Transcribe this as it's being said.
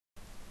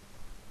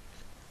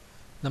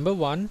Number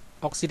 1,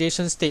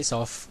 oxidation states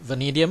of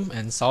vanadium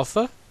and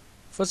sulfur.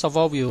 First of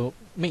all, we'll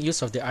make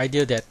use of the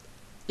idea that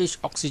each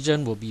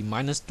oxygen will be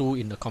 -2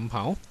 in the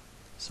compound.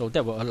 So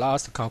that will allow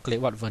us to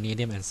calculate what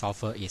vanadium and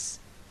sulfur is.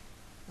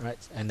 Right?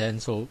 And then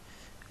so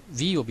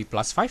V will be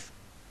 +5,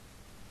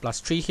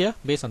 +3 here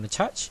based on the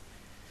charge.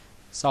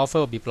 Sulfur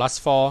will be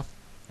 +4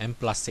 and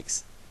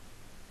 +6.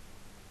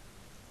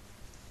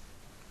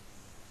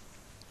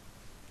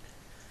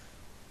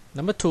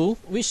 Number 2,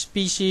 which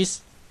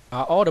species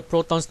are all the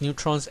protons,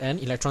 neutrons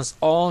and electrons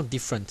all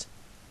different?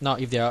 Now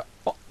if the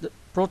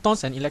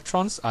protons and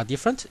electrons are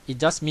different, it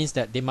just means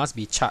that they must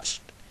be charged.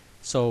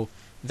 So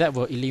that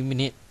will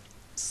eliminate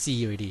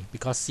C already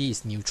because C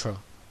is neutral.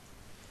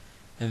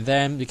 And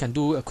then we can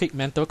do a quick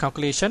mental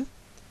calculation.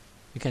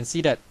 You can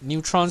see that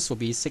neutrons will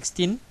be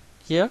 16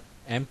 here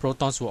and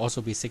protons will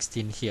also be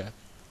 16 here.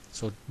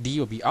 So D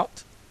will be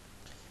out.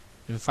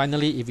 And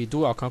finally, if we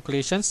do our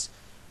calculations,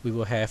 we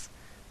will have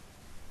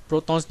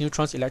protons,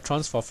 neutrons,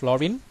 electrons for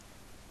fluorine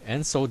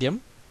and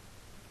sodium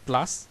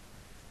plus,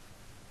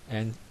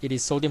 and it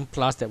is sodium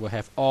plus that will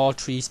have all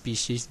three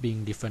species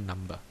being different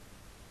number.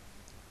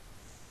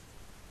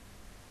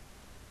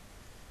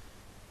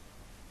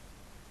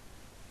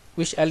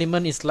 Which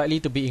element is likely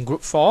to be in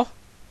group 4?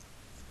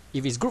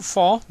 If it's group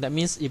 4, that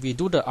means if we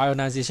do the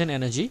ionization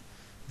energy,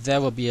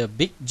 there will be a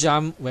big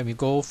jump when we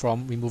go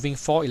from removing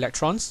 4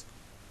 electrons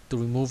to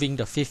removing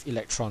the 5th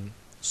electron.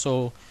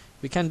 So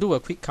we can do a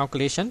quick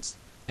calculations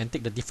and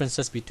take the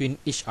differences between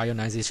each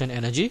ionization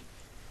energy.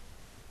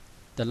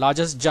 The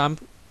largest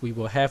jump we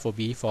will have will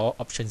be for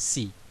option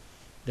C.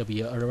 There will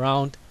be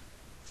around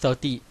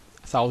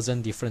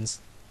 30,000 difference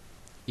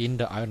in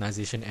the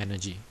ionization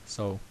energy.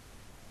 So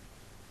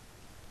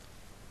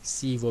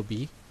C will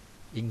be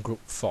in group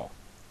 4.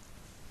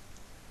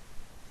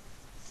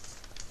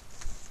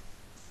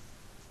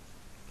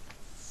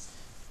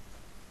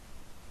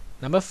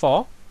 Number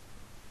 4,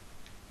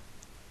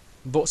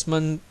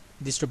 Boltzmann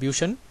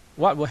distribution.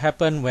 What will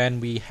happen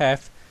when we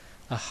have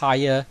a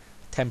higher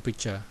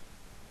temperature?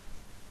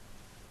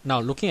 Now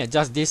looking at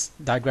just this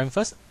diagram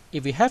first,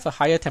 if we have a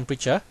higher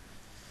temperature,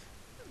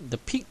 the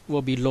peak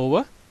will be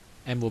lower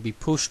and will be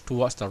pushed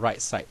towards the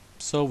right side.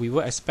 So we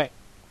will expect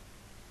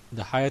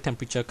the higher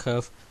temperature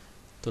curve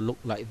to look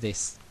like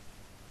this.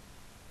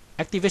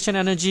 Activation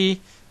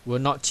energy will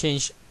not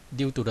change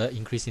due to the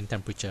increase in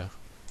temperature,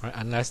 right?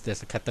 Unless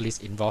there's a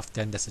catalyst involved,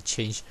 then there's a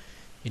change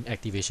in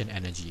activation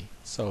energy.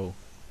 So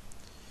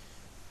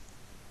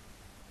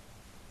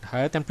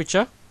higher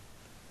temperature,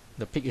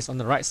 the peak is on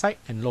the right side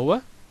and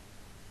lower,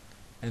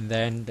 and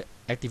then the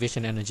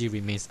activation energy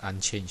remains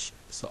unchanged.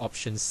 So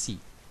option C.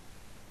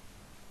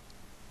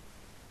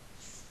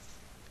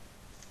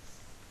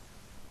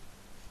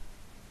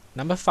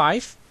 Number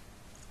 5,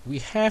 we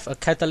have a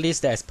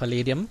catalyst that is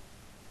palladium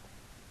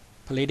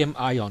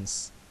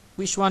ions.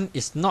 Which one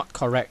is not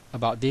correct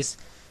about this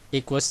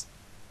aqueous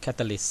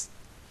catalyst?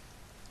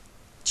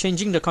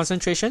 Changing the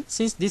concentration,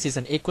 since this is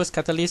an aqueous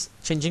catalyst,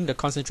 changing the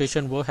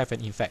concentration will have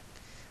an effect.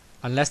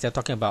 Unless they're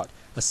talking about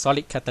a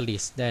solid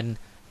catalyst, then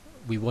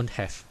we won't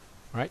have,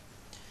 right?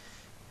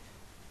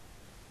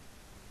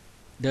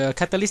 The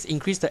catalyst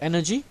increase the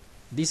energy.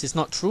 This is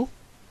not true.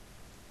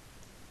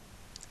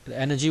 The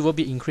energy will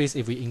be increased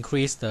if we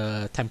increase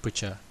the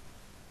temperature.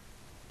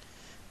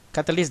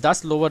 Catalyst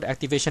does lower the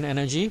activation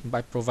energy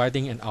by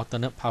providing an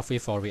alternate pathway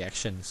for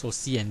reaction. So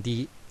C and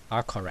D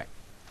are correct.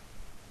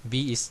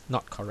 B is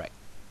not correct.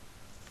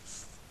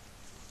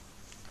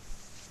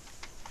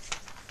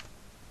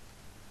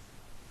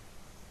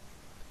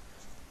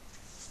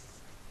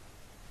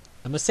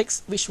 Number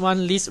 6, which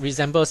one least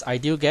resembles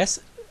ideal gas?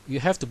 You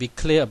have to be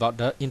clear about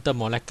the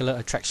intermolecular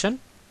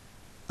attraction.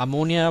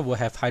 Ammonia will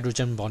have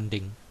hydrogen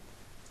bonding.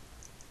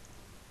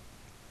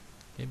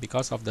 Okay,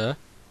 because of the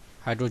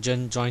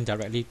hydrogen joined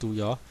directly to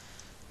your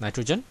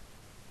nitrogen,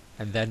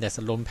 and then there's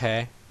a lone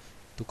pair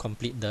to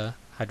complete the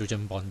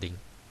hydrogen bonding.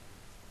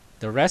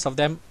 The rest of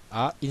them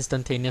are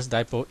instantaneous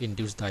dipole,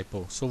 induced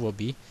dipole. So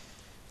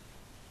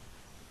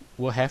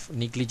will have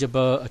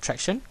negligible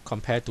attraction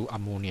compared to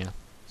ammonia.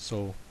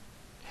 So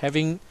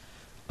having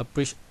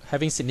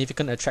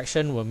significant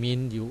attraction will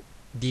mean you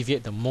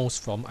deviate the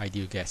most from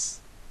ideal gas.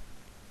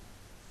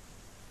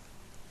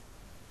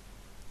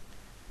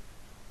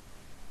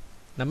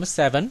 Number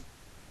 7,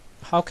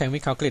 how can we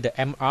calculate the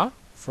MR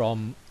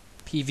from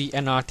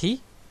PV-nRT?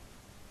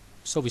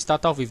 So we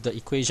start off with the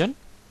equation,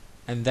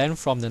 and then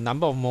from the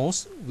number of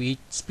moles we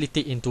split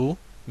it into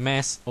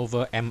mass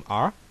over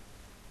MR.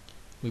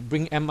 We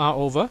bring MR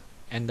over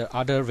and the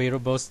other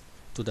variables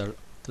to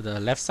the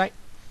left side.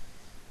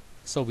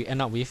 So we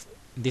end up with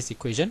this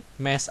equation,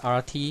 mass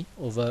RT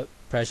over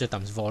pressure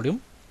times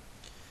volume.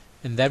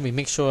 And then we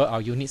make sure our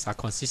units are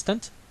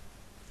consistent.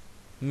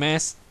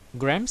 Mass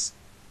grams,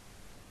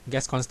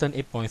 gas constant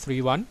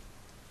 8.31,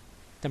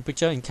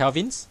 temperature in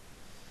kelvins,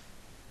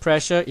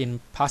 pressure in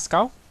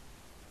Pascal,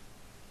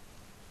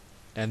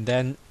 and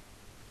then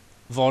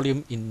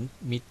volume in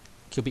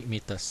cubic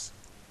meters.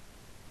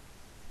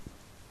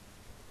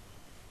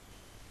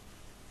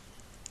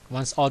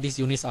 Once all these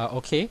units are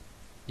okay,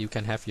 you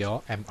can have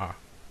your MR.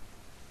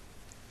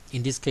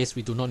 In this case,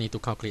 we do not need to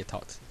calculate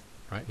out,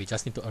 right? We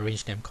just need to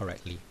arrange them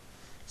correctly.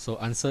 So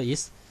answer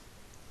is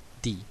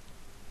D.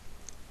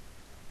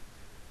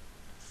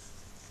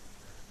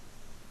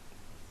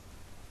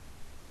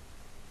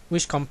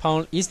 Which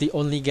compound is the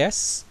only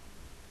gas?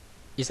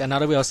 Is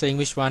another way of saying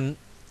which one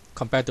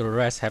compared to the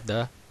rest have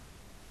the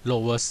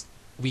lowest,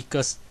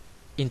 weakest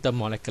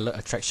intermolecular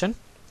attraction.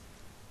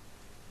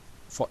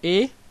 For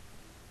A,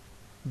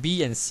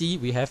 B and C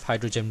we have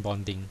hydrogen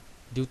bonding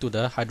due to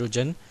the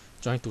hydrogen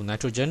joined to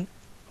nitrogen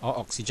or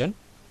oxygen.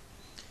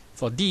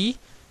 For D,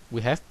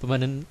 we have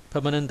permanent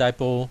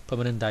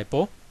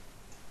dipole,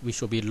 which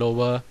will be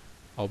lower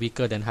or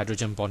weaker than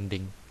hydrogen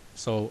bonding.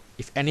 So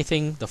if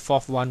anything, the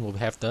fourth one will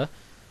have the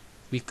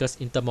weakest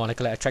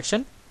intermolecular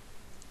attraction.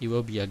 It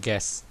will be a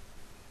gas.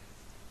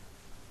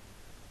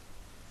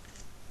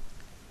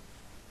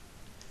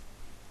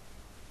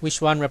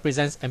 Which one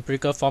represents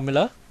empirical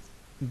formula?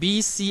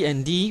 B, C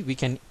and D, we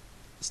can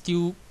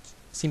still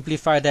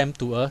simplify them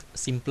to a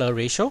simpler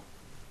ratio.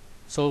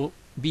 So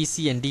B,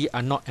 C and D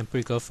are not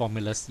empirical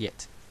formulas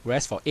yet.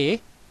 Whereas for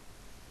A,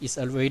 it's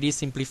already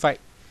simplified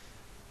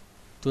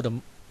to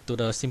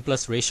the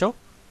simplest ratio.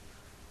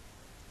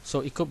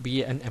 So it could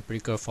be an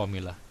empirical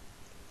formula.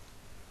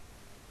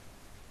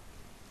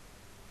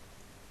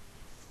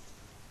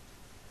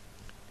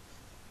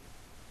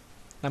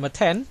 Number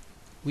 10,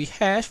 we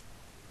have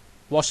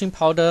washing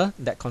powder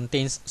that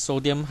contains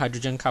sodium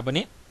hydrogen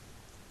carbonate,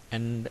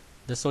 and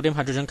the sodium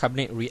hydrogen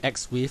carbonate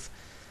reacts with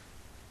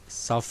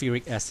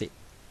sulfuric acid.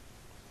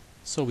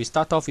 So we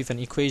start off with an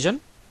equation.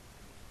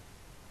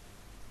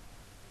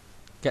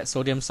 Get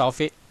sodium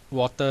sulfate,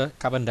 water,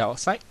 carbon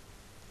dioxide,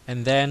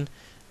 and then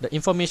the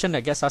information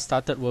that gets us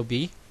started will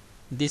be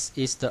this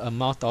is the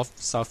amount of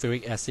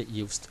sulfuric acid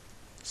used.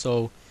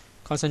 So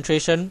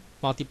concentration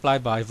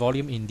multiplied by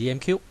volume in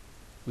dm cube,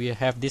 we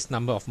have this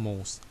number of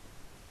moles.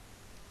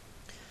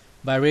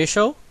 By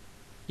ratio,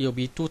 it will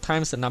be 2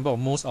 times the number of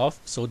moles of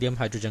sodium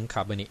hydrogen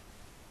carbonate.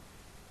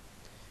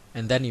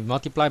 And then you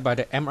multiply by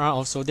the MR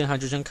of sodium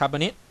hydrogen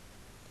carbonate,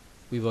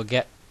 we will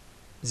get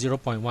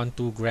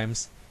 0.12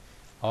 grams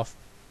of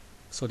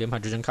sodium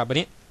hydrogen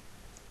carbonate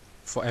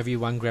for every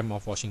 1 gram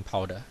of washing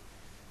powder.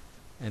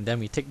 And then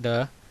we take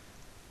the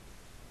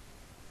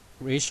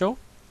ratio,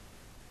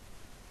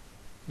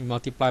 we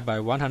multiply by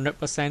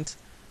 100%,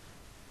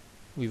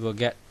 we will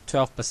get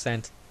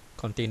 12%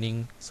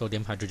 containing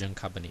sodium hydrogen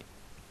carbonate.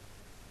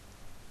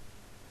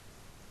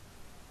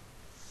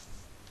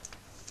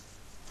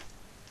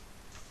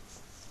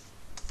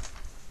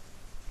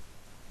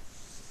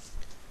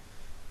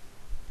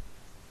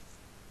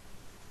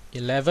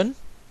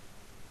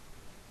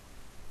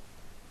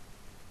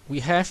 We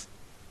have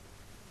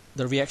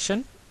the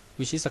reaction,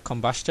 which is a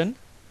combustion,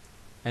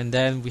 and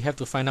then we have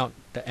to find out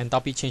the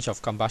enthalpy change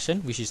of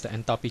combustion, which is the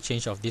enthalpy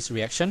change of this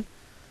reaction.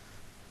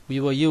 We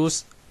will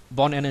use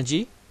bond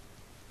energy.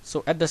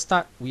 So at the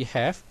start we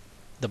have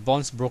the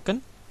bonds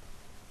broken,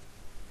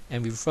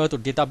 and we refer to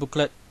data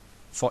booklet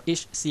for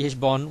each CH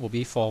bond will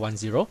be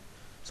 410.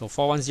 So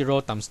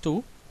 410 times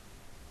 2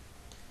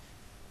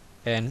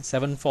 and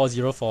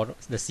 740 for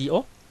the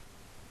CO,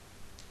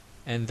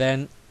 and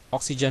then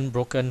oxygen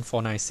broken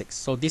 496.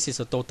 So this is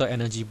the total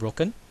energy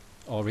broken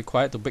or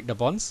required to break the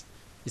bonds.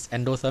 It's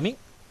endothermic.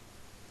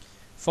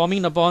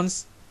 Forming the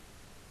bonds,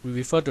 we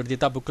refer to the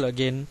data booklet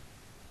again,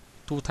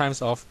 2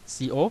 times of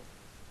CO,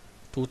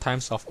 2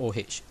 times of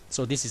OH.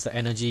 So this is the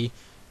energy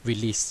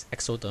release,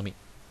 exothermic.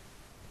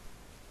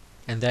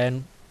 And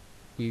then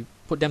we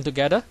put them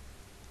together.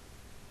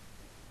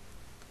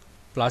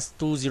 Plus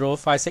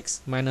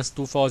 2056 minus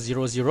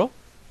 2400,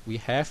 we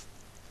have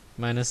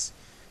minus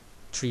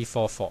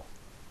 344.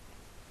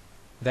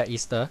 That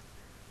is the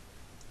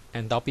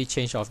enthalpy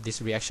change of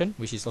this reaction,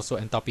 which is also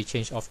enthalpy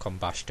change of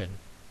combustion.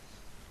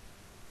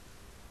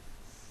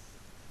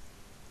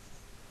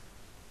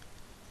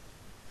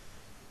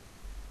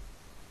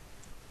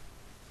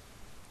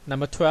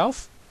 Number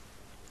 12,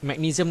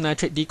 magnesium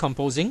nitrate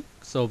decomposing.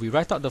 So we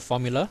write out the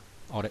formula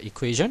or the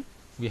equation.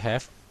 We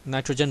have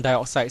nitrogen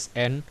dioxide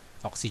and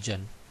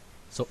oxygen.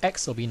 So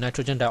X will be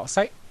nitrogen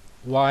dioxide,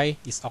 Y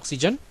is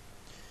oxygen.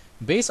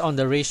 Based on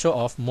the ratio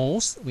of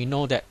moles, we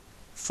know that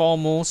 4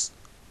 moles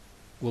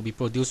will be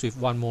produced with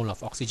 1 mole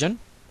of oxygen.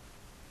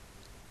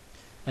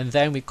 And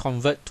then we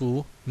convert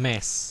to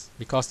mass,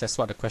 because that's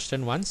what the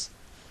question wants.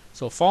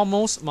 So 4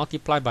 moles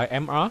multiplied by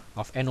MR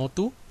of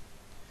NO2,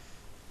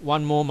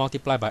 1 mole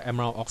multiplied by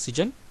MR of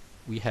oxygen,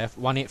 we have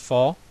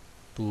 184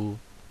 to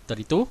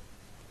 32.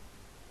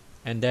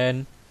 And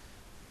then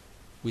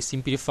we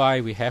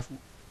simplify, we have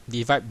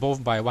divide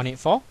both by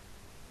 184.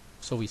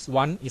 So it's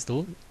 1 is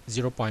to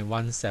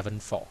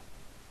 0.174.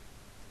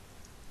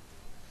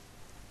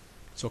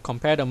 So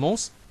compare the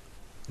moles,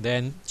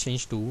 then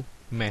change to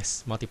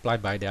mass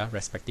multiplied by their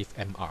respective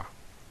MR.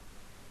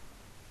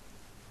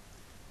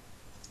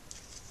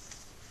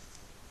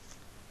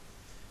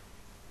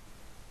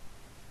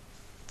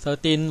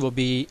 Will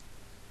be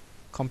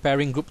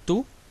comparing group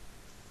 2.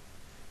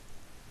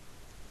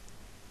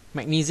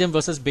 Magnesium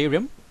versus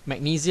barium.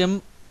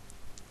 Magnesium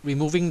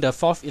removing the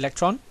fourth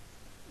electron,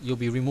 you'll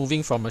be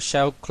removing from a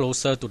shell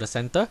closer to the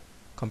center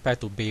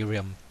compared to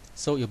barium.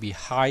 So it'll be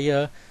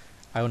higher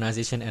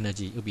ionization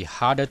energy. It'll be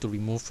harder to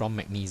remove from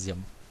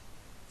magnesium.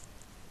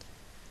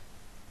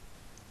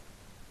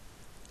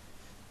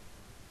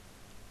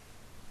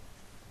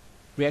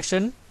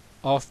 Reaction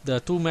of the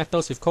two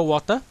metals with cold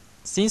water.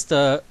 Since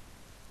the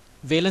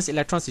valence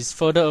electrons is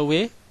further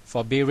away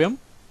for barium,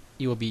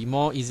 it will be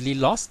more easily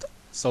lost.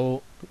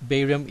 So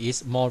barium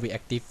is more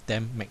reactive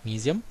than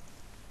magnesium.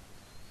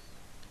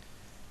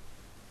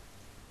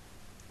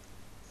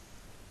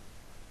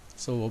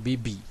 So it will be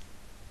B.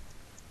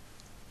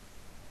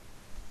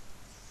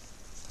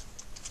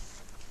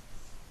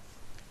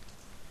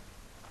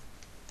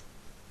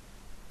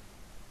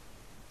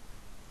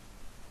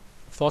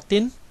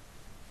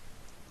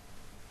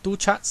 Two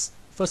charts.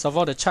 First of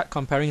all, the chart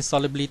comparing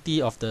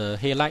solubility of the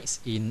halides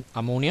in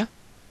ammonia.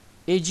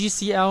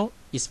 AgCl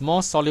is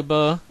more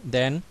soluble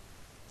than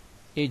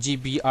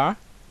AgBr,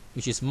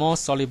 which is more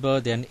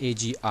soluble than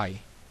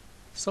AgI.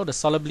 So the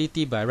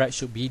solubility by right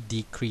should be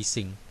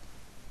decreasing.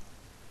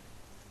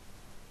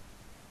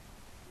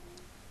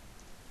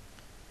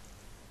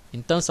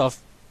 In terms of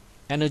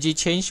energy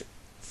change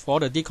for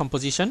the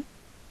decomposition,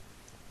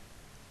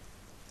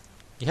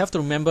 you have to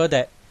remember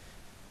that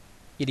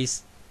it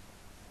is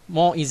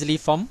more easily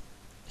formed.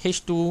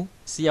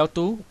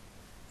 H2Cl2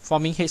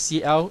 forming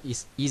HCl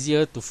is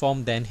easier to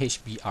form than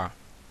HBr.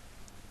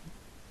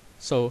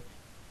 So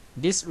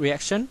this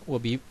reaction will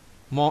be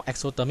more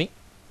exothermic,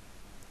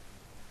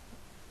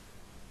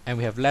 and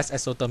we have less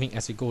exothermic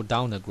as we go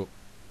down the group.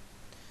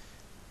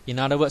 In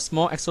other words,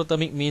 more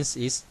exothermic means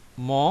is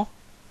more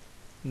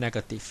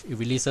negative. It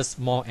releases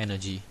more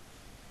energy.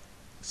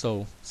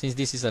 So since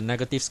this is a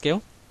negative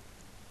scale,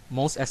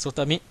 most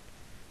exothermic,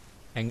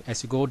 and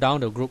as you go down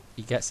the group,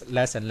 it gets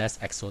less and less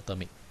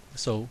exothermic.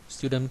 So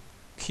student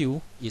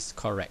Q is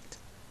correct.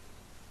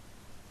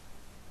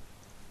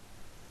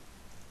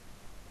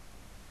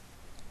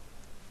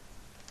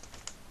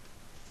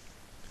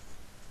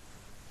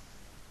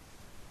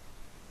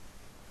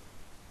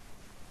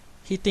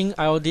 Heating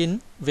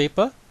iodine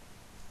vapor.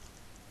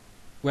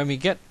 When we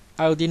get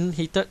iodine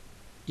heated,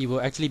 it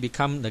will actually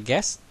become the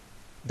gas.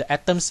 The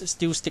atoms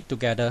still stick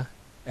together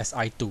as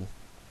I2,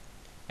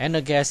 and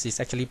the gas is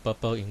actually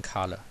purple in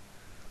color.